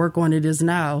to work on it is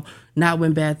now, not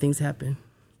when bad things happen.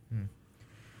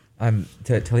 To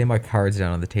lay my cards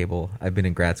down on the table, I've been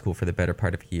in grad school for the better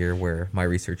part of a year where my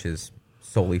research is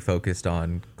solely focused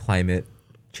on climate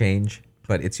change,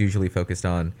 but it's usually focused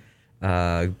on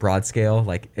broad scale,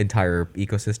 like entire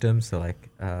ecosystems. So like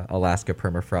Alaska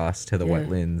permafrost to the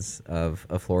wetlands of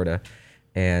Florida.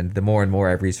 And the more and more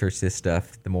I've researched this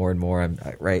stuff, the more and more I'm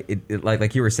right. It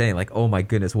like you were saying, like, oh my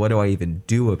goodness, what do I even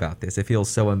do about this? It feels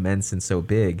so immense and so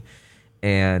big.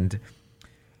 And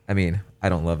I mean, I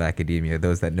don't love academia.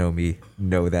 Those that know me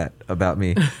know that about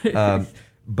me.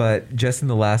 But just in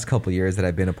the last couple of years that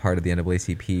I've been a part of the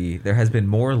NAACP, there has been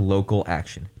more local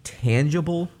action,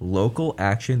 tangible local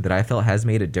action that I felt has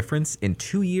made a difference in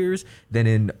 2 years than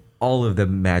in all of the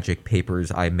magic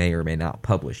papers I may or may not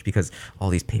publish, because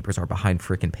all these papers are behind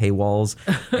freaking paywalls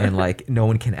and like no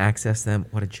one can access them.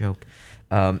 What a joke.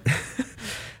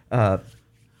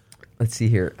 Let's see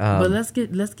here. But let's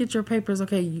get your papers.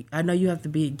 Okay, I know you have to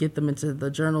get them into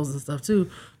the journals and stuff too,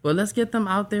 but let's get them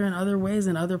out there in other ways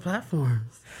and other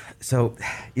platforms. So,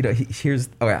 here's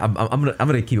okay. I'm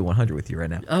gonna keep it 100 with you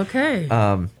right now. Okay.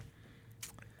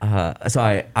 So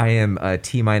I am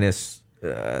T minus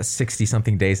 60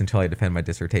 something days until I defend my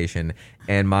dissertation.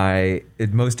 And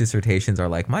most dissertations are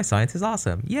like, my science is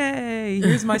awesome. Yay.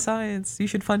 Here's my science. You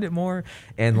should fund it more.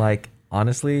 And like,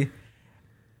 honestly,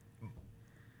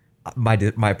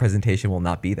 my presentation will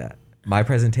not be that. My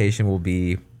presentation will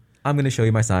be, I'm going to show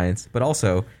you my science, but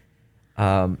also,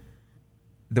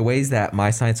 the ways that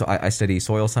my science, so I study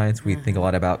soil science. We think a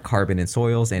lot about carbon in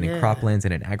soils and in croplands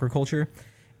and in agriculture.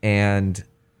 And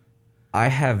I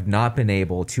have not been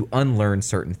able to unlearn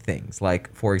certain things.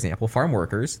 Like, for example, farm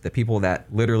workers, the people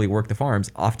that literally work the farms,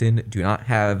 often do not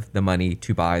have the money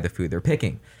to buy the food they're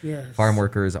picking. Yes. Farm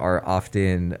workers are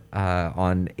often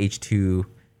on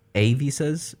H-2A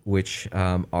visas, which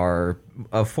are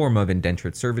a form of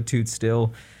indentured servitude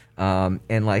still.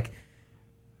 And like,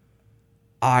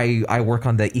 I work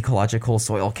on the ecological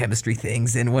soil chemistry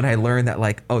things, and when I learn that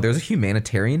like, oh, there's a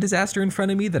humanitarian disaster in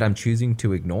front of me that I'm choosing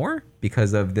to ignore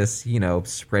because of this,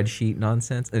 spreadsheet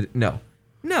nonsense. No.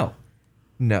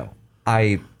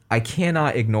 I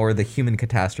cannot ignore the human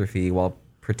catastrophe while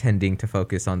pretending to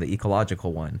focus on the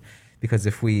ecological one, because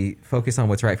if we focus on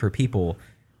what's right for people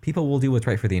will do what's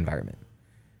right for the environment.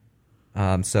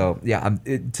 So yeah, I'm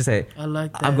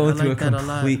going through a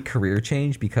complete career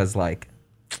change because like,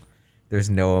 there's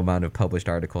no amount of published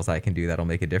articles I can do that'll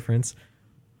make a difference.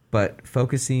 But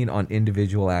focusing on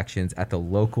individual actions at the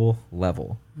local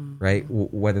level, right?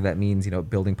 Whether that means,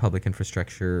 building public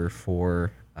infrastructure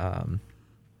for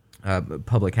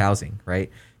public housing, right?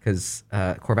 Because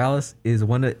Corvallis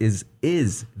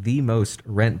is the most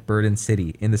rent-burdened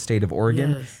city in the state of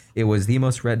Oregon. Yes. It was the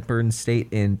most rent-burdened state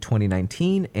in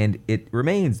 2019, and it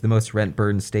remains the most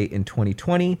rent-burdened state in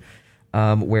 2020,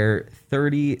 where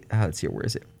let's see, where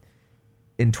is it?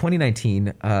 In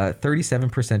 2019,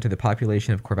 37% of the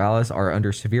population of Corvallis are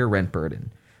under severe rent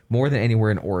burden, more than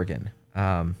anywhere in Oregon.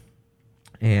 And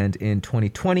in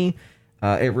 2020,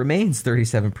 it remains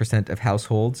 37% of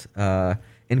households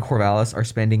in Corvallis are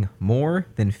spending more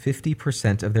than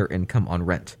 50% of their income on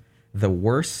rent. The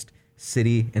worst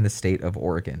city in the state of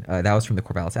Oregon. That was from the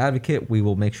Corvallis Advocate. We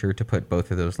will make sure to put both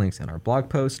of those links in our blog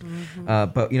post.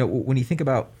 But when you think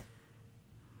about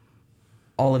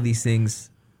all of these things,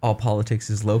 all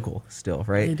politics is local still,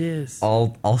 right? It is.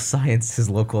 All science is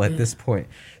local at this point.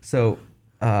 So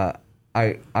I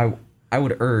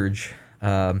would urge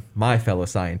my fellow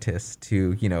scientists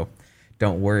to,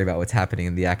 don't worry about what's happening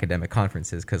in the academic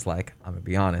conferences, because like, I'm gonna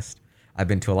be honest, I've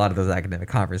been to a lot of those academic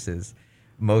conferences.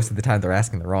 Most of the time they're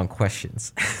asking the wrong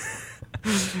questions.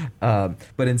 But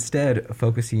instead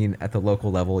focusing at the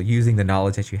local level, using the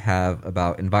knowledge that you have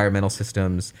about environmental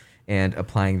systems and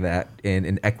applying that in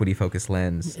an equity-focused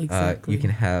lens, Exactly.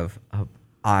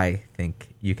 I think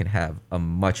you can have a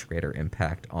much greater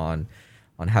impact on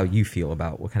how you feel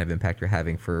about what kind of impact you're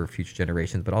having for future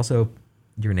generations, but also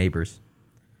your neighbors.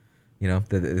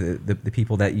 The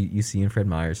people that you see in Fred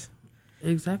Meyers.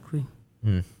 Exactly.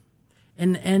 And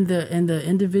the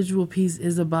individual piece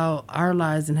is about our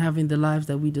lives and having the lives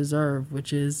that we deserve,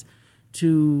 which is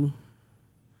to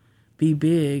be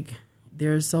big.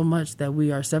 There's so much that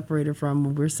we are separated from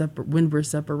when we're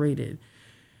separated.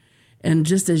 And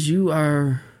just as you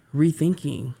are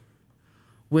rethinking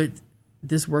what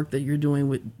this work that you're doing,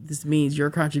 what this means,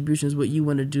 your contributions, what you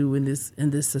want to do in this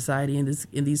society, in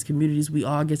these communities, we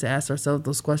all get to ask ourselves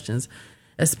those questions,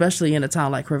 especially in a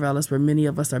town like Corvallis, where many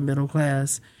of us are middle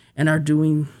class and are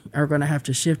going to have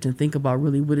to shift and think about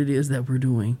really what it is that we're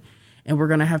doing. And we're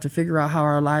going to have to figure out how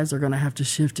our lives are going to have to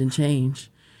shift and change.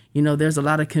 There's a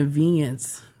lot of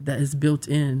convenience that is built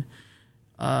in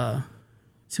to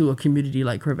a community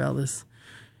like Corvallis,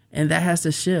 and that has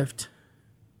to shift.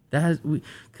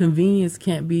 Convenience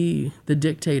can't be the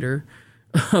dictator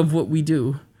of what we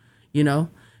do.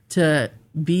 To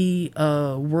be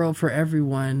a world for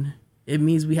everyone, it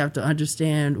means we have to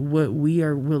understand how we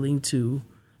are willing to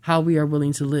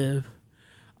live.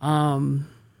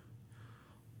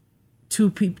 Two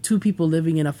people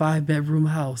living in a 5-bedroom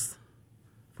house,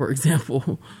 for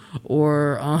example,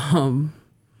 or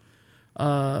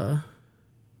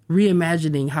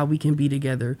reimagining how we can be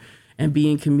together and be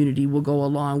in community will go a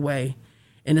long way.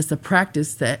 And it's a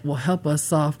practice that will help us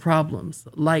solve problems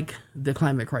like the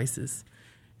climate crisis.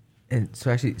 And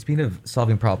so actually, speaking of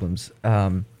solving problems,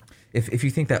 if you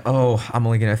think that, I'm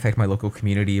only going to affect my local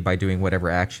community by doing whatever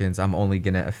actions, I'm only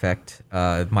going to affect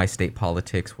my state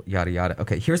politics, yada, yada.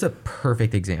 Okay, here's a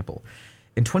perfect example.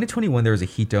 In 2021, there was a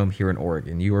heat dome here in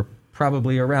Oregon. You were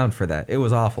probably around for that. It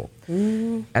was awful.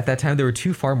 At that time, there were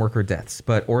 2 farm worker deaths,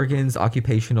 but Oregon's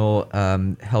Occupational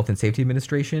Health and Safety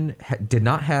Administration did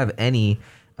not have any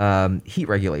heat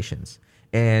regulations.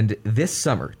 And this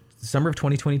summer, summer of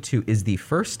 2022 is the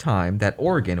first time that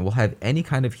Oregon will have any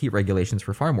kind of heat regulations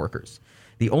for farm workers.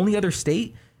 The only other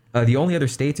states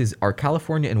are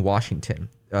California and Washington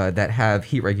that have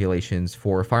heat regulations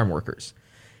for farm workers.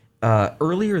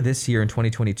 Earlier this year in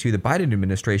 2022, the Biden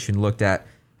administration looked at,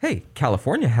 hey,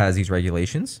 California has these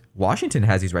regulations, Washington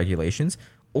has these regulations,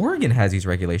 Oregon has these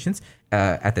regulations.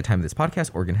 At the time of this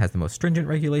podcast, Oregon has the most stringent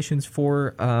regulations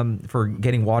for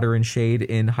getting water and shade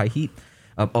in high heat.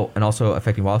 And also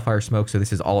affecting wildfire smoke. So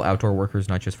this is all outdoor workers,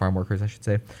 not just farm workers, I should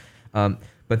say.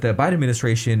 But the Biden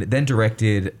administration then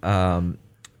directed their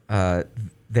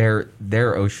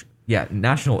OSHA,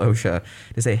 national OSHA,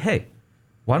 to say, hey,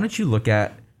 why don't you look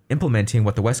at implementing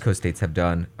what the West Coast states have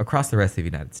done across the rest of the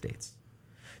United States?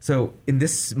 So in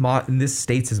this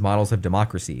states as models of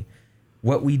democracy,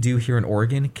 what we do here in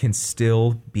Oregon can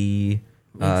still be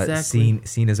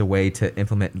seen as a way to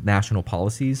implement national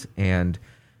policies. And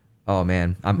oh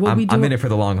man, I'm in it for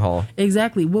the long haul.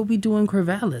 Exactly. What we do in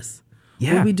Corvallis.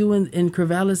 Yeah. What we do in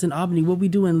Corvallis and Albany, what we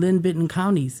do in Lynn Benton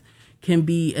counties can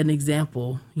be an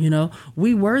example.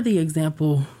 We were the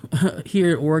example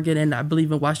here in Oregon, and I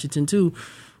believe in Washington too,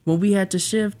 when we had to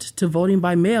shift to voting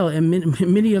by mail, and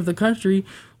many of the country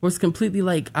was completely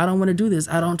like, I don't want to do this.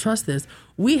 I don't trust this.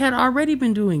 We had already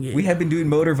been doing it. We have been doing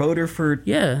motor voter for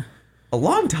a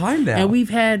long time now. And we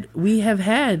have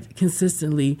had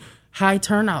consistently high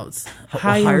turnouts,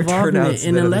 high involvement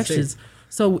in elections.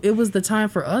 So it was the time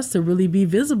for us to really be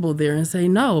visible there and say,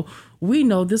 no, we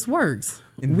know this works.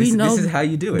 This is how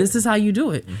you do it. This is how you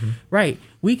do it. Mm-hmm. Right.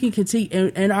 We can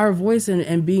continue. And our voice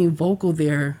and being vocal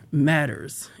there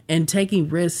matters. And taking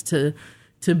risks to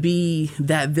be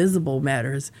that visible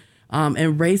matters.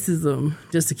 And racism,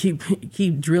 just to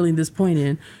keep drilling this point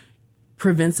in,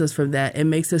 prevents us from that. It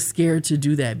makes us scared to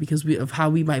do that because of how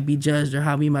we might be judged or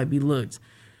how we might be looked,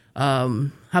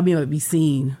 how we might be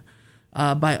seen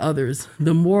by others.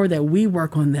 The more that we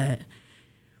work on that,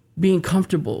 being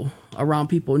comfortable around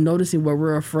people, noticing where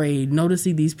we're afraid,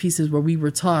 noticing these pieces where we were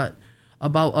taught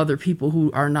about other people who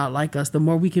are not like us, the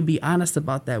more we can be honest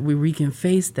about that, where we can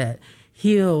face that,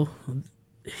 heal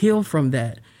from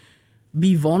that,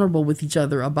 be vulnerable with each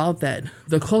other about that,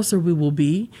 the closer we will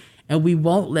be, and we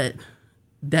won't let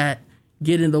that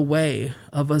get in the way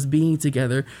of us being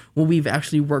together when we've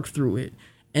actually worked through it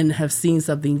and have seen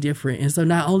something different. And so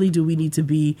not only do we need to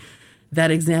be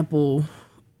that example,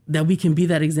 that we can be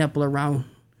that example around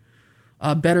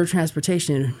better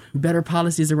transportation, better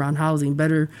policies around housing,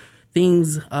 better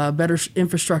things, better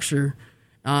infrastructure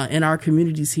in our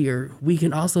communities here. We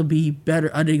can also be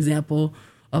an example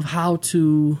of how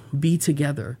to be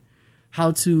together,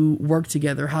 how to work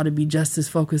together, how to be justice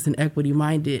focused and equity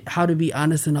minded, how to be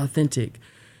honest and authentic.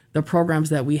 The programs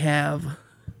that we have,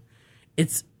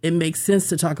 it makes sense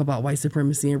to talk about white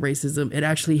supremacy and racism. It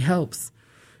actually helps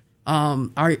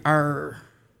our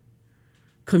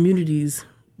communities,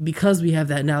 because we have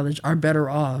that knowledge, are better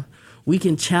off. We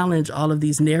can challenge all of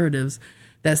these narratives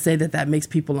that say that makes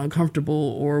people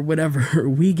uncomfortable or whatever.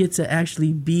 We get to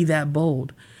actually be that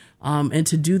bold. And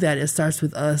to do that, it starts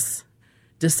with us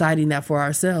deciding that for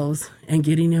ourselves and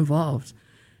getting involved.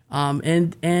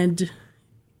 And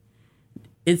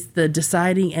it's the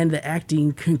deciding and the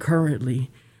acting concurrently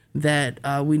that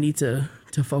we need to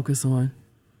focus on.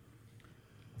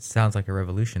 Sounds like a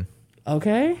revolution.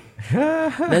 Okay,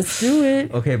 let's do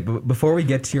it. Okay, before we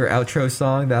get to your outro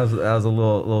song, that was a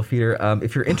little feeder.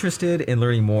 If you're interested in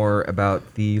learning more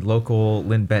about the local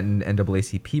Lynn Benton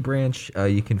NAACP branch,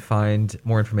 you can find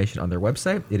more information on their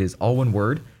website. It is all one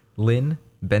word,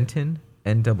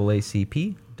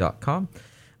 lynnbentonnAACP.com.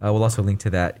 We'll also link to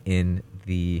that in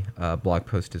the blog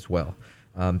post as well.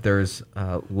 There's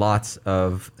lots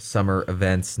of summer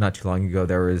events. Not too long ago,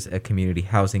 there was a community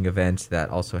housing event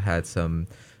that also had some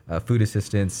food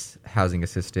assistance, housing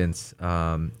assistance,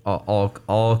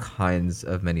 all kinds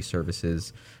of many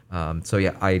services. So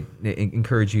yeah, I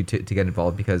encourage you to get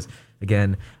involved because,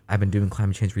 again, I've been doing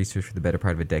climate change research for the better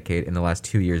part of a decade. In the last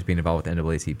 2 years being involved with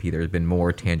NAACP, there's been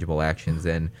more tangible actions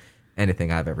than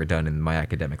anything I've ever done in my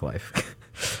academic life.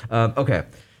 Okay,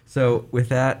 so with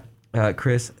that,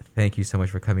 Chris, thank you so much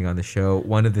for coming on the show.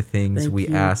 One of the things we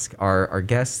ask our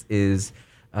guests is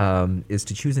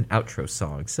to choose an outro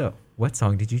song. So what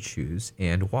song did you choose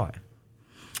and why?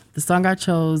 The song I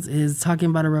chose is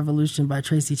Talking About a Revolution by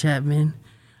Tracy Chapman.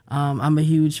 I'm a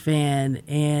huge fan,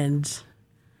 and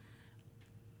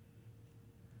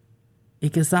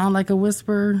it can sound like a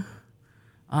whisper.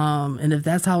 And if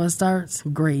that's how it starts,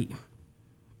 great.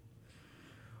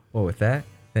 Well, with that,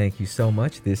 thank you so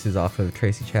much. This is off of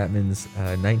Tracy Chapman's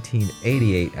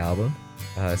 1988 album,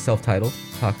 self-titled,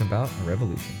 Talking About a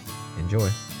Revolution. Enjoy.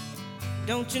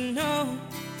 Don't you know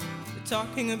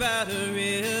talking about a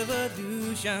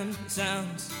revolution. It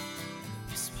sounds like a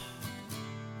whisper.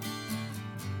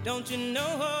 Don't you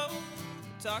know?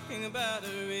 We're talking about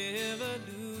a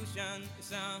revolution. It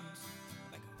sounds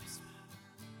like a whisper.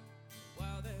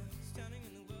 While they're standing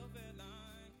in the welfare lines.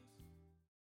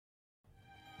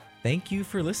 Thank you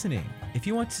for listening. If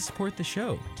you want to support the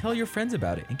show, tell your friends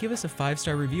about it and give us a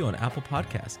 5-star review on Apple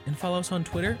Podcasts, and follow us on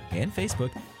Twitter and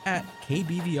Facebook at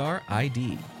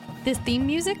KBVRID. This theme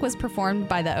music was performed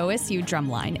by the OSU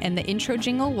Drumline, and the intro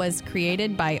jingle was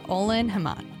created by Olin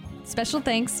Haman. Special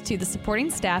thanks to the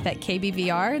supporting staff at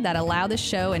KBVR that allow the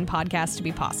show and podcast to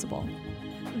be possible.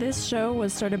 This show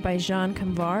was started by Jean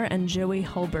Kamvar and Joey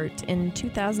Hulbert in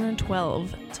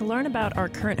 2012. To learn about our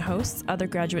current hosts, other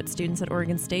graduate students at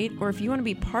Oregon State, or if you want to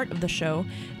be part of the show,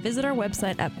 visit our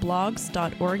website at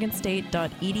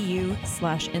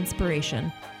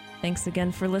blogs.oregonstate.edu/inspiration. Thanks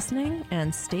again for listening,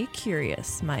 and stay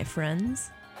curious, my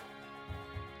friends.